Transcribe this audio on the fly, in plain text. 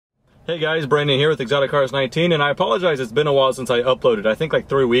Hey guys, Brandon here with Exotic Cars 19, and I apologize, it's been a while since I uploaded. I think like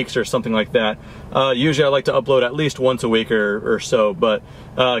 3 weeks or something like that. Usually I like to upload at least once a week or so, but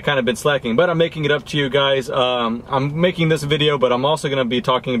kind of been slacking. But I'm making it up to you guys. I'm making this video, but I'm also going to be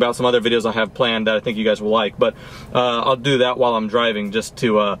talking about some other videos I have planned that I think you guys will like. But I'll do that while I'm driving just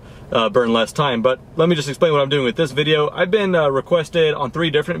to burn less time. But let me just explain what I'm doing with this video. I've been requested on 3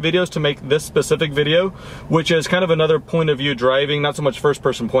 different videos to make this specific video, which is kind of another point of view driving, not so much first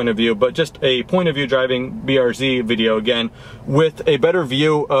person point of view, but just a point of view driving BRZ video again, with a better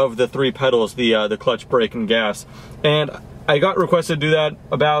view of the 3 pedals, the clutch, brake, and gas. And I got requested to do that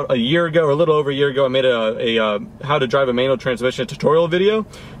about a year ago, or a little over a year ago. I made a how to drive a manual transmission tutorial video,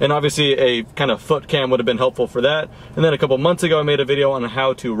 and obviously a kind of foot cam would have been helpful for that. And then a couple months ago I made a video on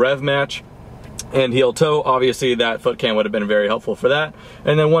how to rev match and heel toe. Obviously that foot cam would have been very helpful for that.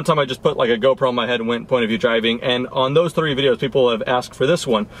 And then one time I just put like a GoPro on my head and went point of view driving, and on those 3 videos people have asked for this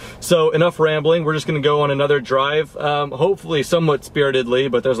one. So enough rambling, we're just going to go on another drive, hopefully somewhat spiritedly,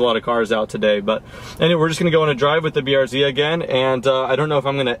 but there's a lot of cars out today. But anyway, we're just going to go on a drive with the BRZ again, and I don't know if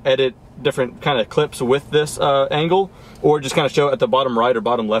I'm going to edit different kind of clips with this angle, or just kind of show it at the bottom right or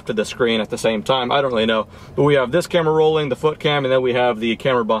bottom left of the screen at the same time. I don't really know. But we have this camera rolling, the foot cam, and then we have the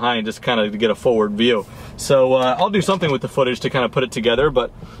camera behind just kind of to get a forward view. So I'll do something with the footage to kind of put it together.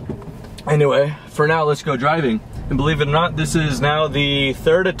 But anyway, for now, let's go driving. And believe it or not, this is now the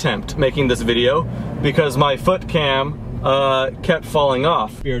 3rd attempt making this video, because my foot cam kept falling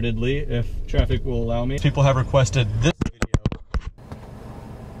off. Spiritedly, if traffic will allow me. People have requested this video.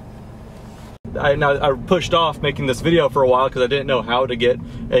 I pushed off making this video for a while because I didn't know how to get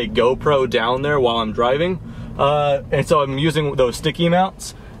a GoPro down there while I'm driving. And so I'm using those sticky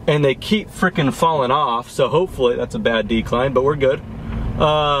mounts, and they keep freaking falling off. So hopefully that's a bad decline, but we're good.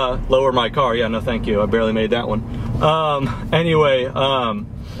 Lower my car. Yeah, no thank you. I barely made that one. Anyway,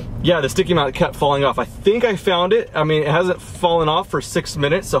 yeah, the sticky mount kept falling off. I think I found it. I mean, it hasn't fallen off for 6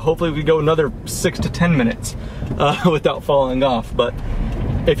 minutes, so hopefully we go another 6 to 10 minutes without falling off. But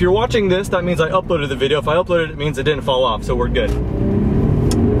if you're watching this, that means I uploaded the video. If I uploaded it, it means it didn't fall off, so we're good.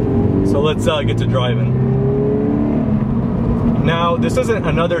 So let's get to driving. Now, this isn't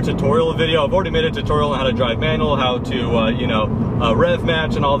another tutorial video. I've already made a tutorial on how to drive manual, how to, you know, rev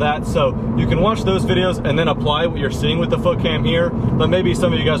match and all that. So you can watch those videos and then apply what you're seeing with the foot cam here. But maybe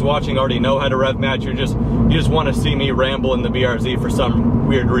some of you guys watching already know how to rev match. You just want to see me ramble in the BRZ for some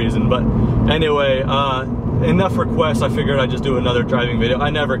weird reason. But anyway, enough requests. I figured I'd just do another driving video. I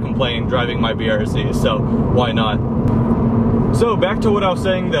never complain driving my BRZ, so why not? So back to what I was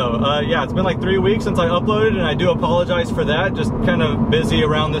saying though, yeah, it's been like 3 weeks since I uploaded, and I do apologize for that. Just kind of busy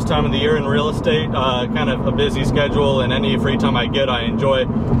around this time of the year in real estate, kind of a busy schedule, and any free time I get I enjoy.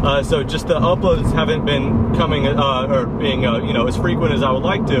 So just the uploads haven't been coming or being you know, as frequent as I would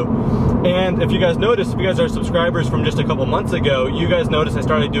like to. And if you guys notice, if you guys are subscribers from just a couple months ago, you guys noticed I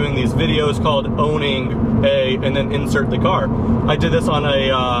started doing these videos called owning a, and then insert the car. I did this on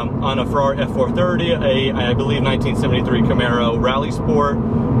a Ferrari F430, I believe 1973 Camaro Rally Sport,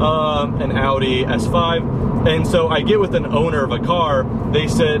 an Audi S5. And so I get with an owner of a car, they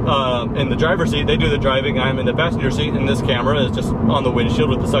sit in the driver's seat, they do the driving, I'm in the passenger seat, and this camera is just on the windshield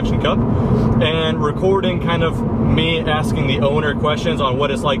with the suction cup, and recording kind of me asking the owner questions on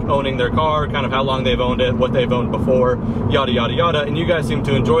what it's like owning their car, kind of how long they've owned it, what they've owned before, yada yada yada. And you guys seem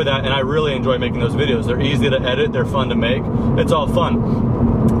to enjoy that, and I really enjoy making those videos. They're easy to edit, they're fun to make, it's all fun.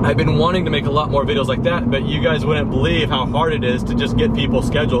 I've been wanting to make a lot more videos like that, but you guys wouldn't believe how hard it is to just get people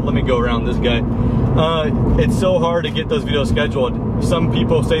scheduled. Let me go around this guy. It's so hard to get those videos scheduled. Some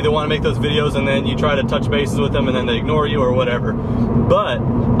people say they want to make those videos, and then you try to touch bases with them and then they ignore you or whatever. But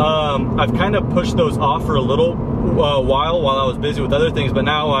I've kind of pushed those off for a little while I was busy with other things, but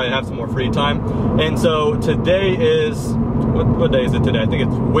now I have some more free time. And so today is, what day is it today? I think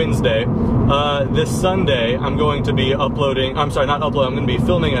it's Wednesday. This Sunday I'm going to be uploading, I'm sorry, not uploading, I'm going to be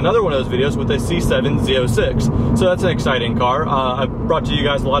filming another one of those videos with a C7 Z06. So that's an exciting car. I've brought to you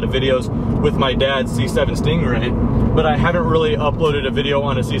guys a lot of videos with my dad's C7 Stingray, but I haven't really uploaded a video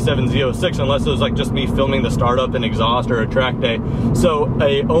on a C7 Z06 unless it was like just me filming the startup and exhaust or a track day. So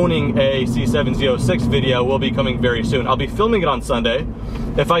owning a C7 Z06 video will be coming very soon. I'll be filming it on Sunday.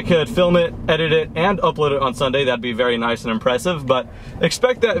 If I could film it, edit it, and upload it on Sunday, that'd be very nice and impressive, but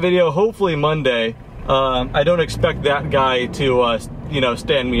expect that video hopefully Monday. I don't expect that guy to, you know,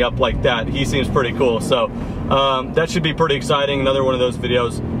 stand me up like that. He seems pretty cool, so that should be pretty exciting. Another one of those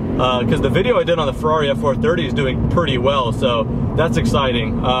videos. because the video I did on the Ferrari F430 is doing pretty well, so that's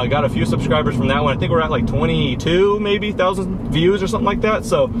exciting. Got a few subscribers from that one. I think we're at like 22 maybe thousand views or something like that,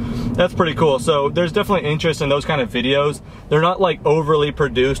 so that's pretty cool. So there's definitely interest in those kind of videos. They're not like overly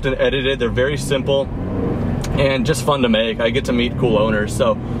produced and edited. They're very simple and just fun to make. I get to meet cool owners,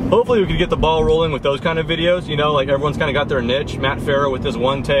 so hopefully we can get the ball rolling with those kind of videos. You know, like everyone's kind of got their niche. Matt Farah with his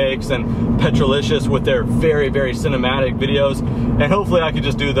one takes, and Petrolicious with their very, very cinematic videos, and hopefully I could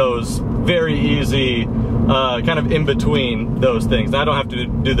just do those very easy, kind of in between those things. And I don't have to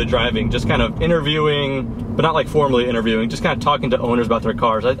do the driving, just kind of interviewing, but not like formally interviewing, just kind of talking to owners about their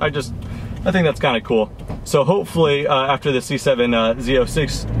cars. I think that's kind of cool. So hopefully after the C7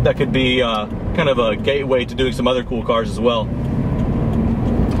 Z06, that could be kind of a gateway to doing some other cool cars as well.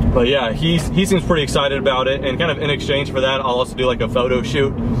 But yeah, he seems pretty excited about it, and kind of in exchange for that, I'll also do like a photo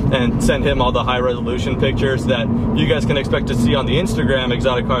shoot and send him all the high resolution pictures that you guys can expect to see on the Instagram,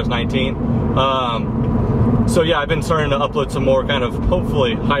 Exotic Cars 19. So yeah, I've been starting to upload some more kind of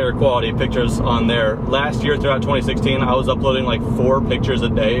hopefully higher quality pictures on there. Last year throughout 2016, I was uploading like 4 pictures a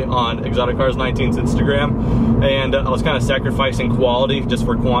day on Exotic Cars 19's Instagram, and I was kind of sacrificing quality just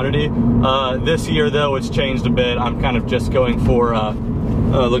for quantity. This year though, it's changed a bit. I'm kind of just going for,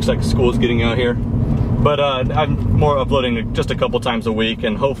 looks like school's getting out here. But I'm more uploading just a couple times a week,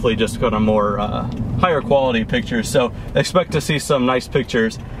 and hopefully just kind of more higher quality pictures. So expect to see some nice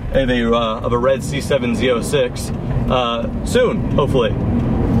pictures of a red C7 Z06 soon, hopefully.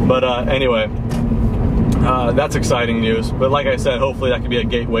 But anyway, that's exciting news. But like I said, hopefully that could be a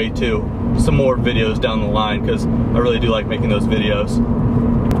gateway to some more videos down the line, because I really do like making those videos.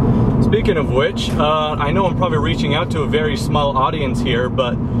 Speaking of which, I know I'm probably reaching out to a very small audience here,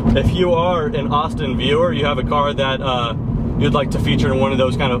 but if you are an Austin viewer, you have a car that you'd like to feature in one of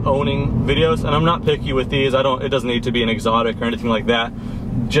those kind of owning videos, and I'm not picky with these. It doesn't need to be an exotic or anything like that.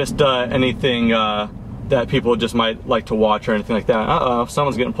 Just anything that people just might like to watch or anything like that. Uh-oh,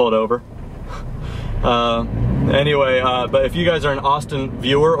 someone's getting pulled over. Anyway, but if you guys are an Austin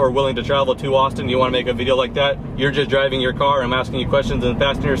viewer or willing to travel to Austin, you want to make a video like that, you're just driving your car, I'm asking you questions in the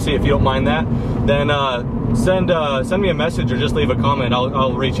passenger seat, if you don't mind that, then send me a message or just leave a comment.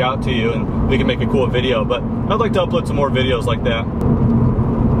 I'll reach out to you and we can make a cool video. But I'd like to upload some more videos like that.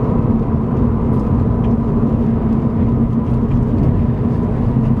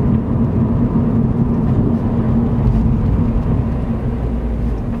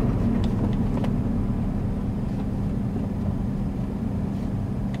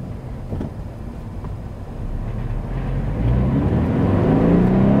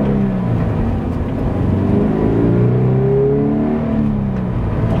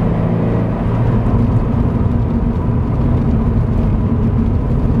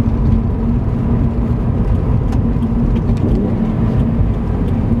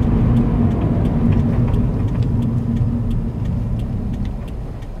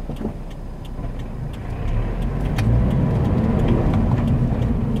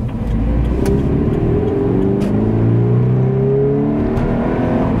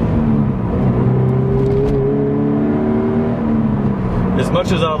 As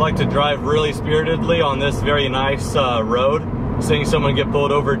much as I would like to drive really spiritedly on this very nice road, seeing someone get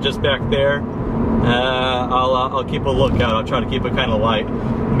pulled over just back there, I'll keep a lookout. I'll try to keep it kind of light.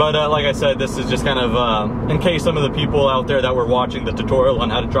 But like I said, this is just kind of in case some of the people out there that were watching the tutorial on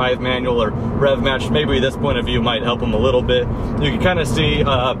how to drive manual or rev match, maybe this point of view might help them a little bit. You can kind of see,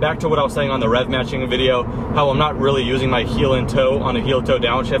 back to what I was saying on the rev matching video, how I'm not really using my heel and toe on a heel toe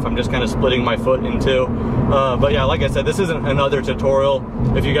downshift. I'm just kind of splitting my foot in two. But yeah, like I said, this isn't another tutorial.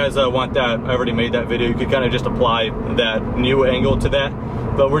 If you guys want that, I already made that video. You could kind of just apply that new angle to that.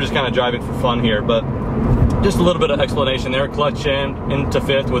 But we're just kind of driving for fun here. But just a little bit of explanation there. Clutch in into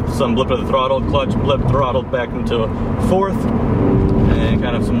fifth with some blip of the throttle, clutch, blip, throttle back into fourth, and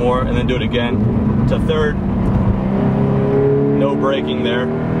kind of some more, and then do it again to third. No braking there.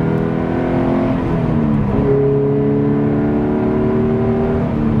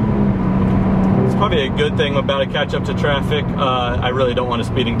 It's probably a good thing I'm about to catch up to traffic. I really don't want a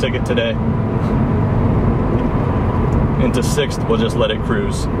speeding ticket today. Into sixth, we'll just let it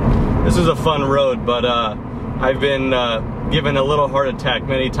cruise. This is a fun road, but I've been given a little heart attack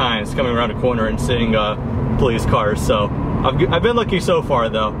many times coming around a corner and seeing police cars, so I've been lucky so far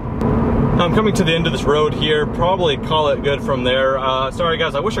though. I'm coming to the end of this road here, probably call it good from there. Sorry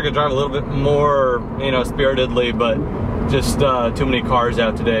guys, I wish I could drive a little bit more, you know, spiritedly, but just too many cars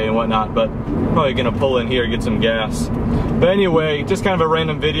out today and whatnot, but probably gonna pull in here, get some gas. But anyway, just kind of a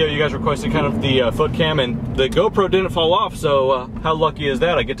random video. You guys requested kind of the foot cam, and the GoPro didn't fall off, so how lucky is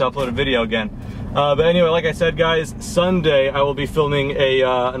that? I get to upload a video again. But anyway, like I said, guys, Sunday I will be filming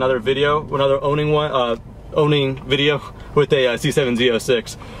another video, another owning video with a C7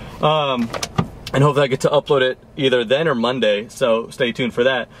 Z06. And hopefully I get to upload it either then or Monday, so stay tuned for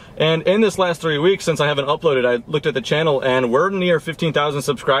that. And in this last 3 weeks, since I haven't uploaded, I looked at the channel and we're near 15,000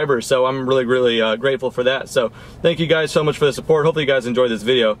 subscribers, so I'm really, really grateful for that. So thank you guys so much for the support. Hopefully you guys enjoyed this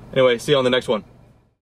video. Anyway, see you on the next one.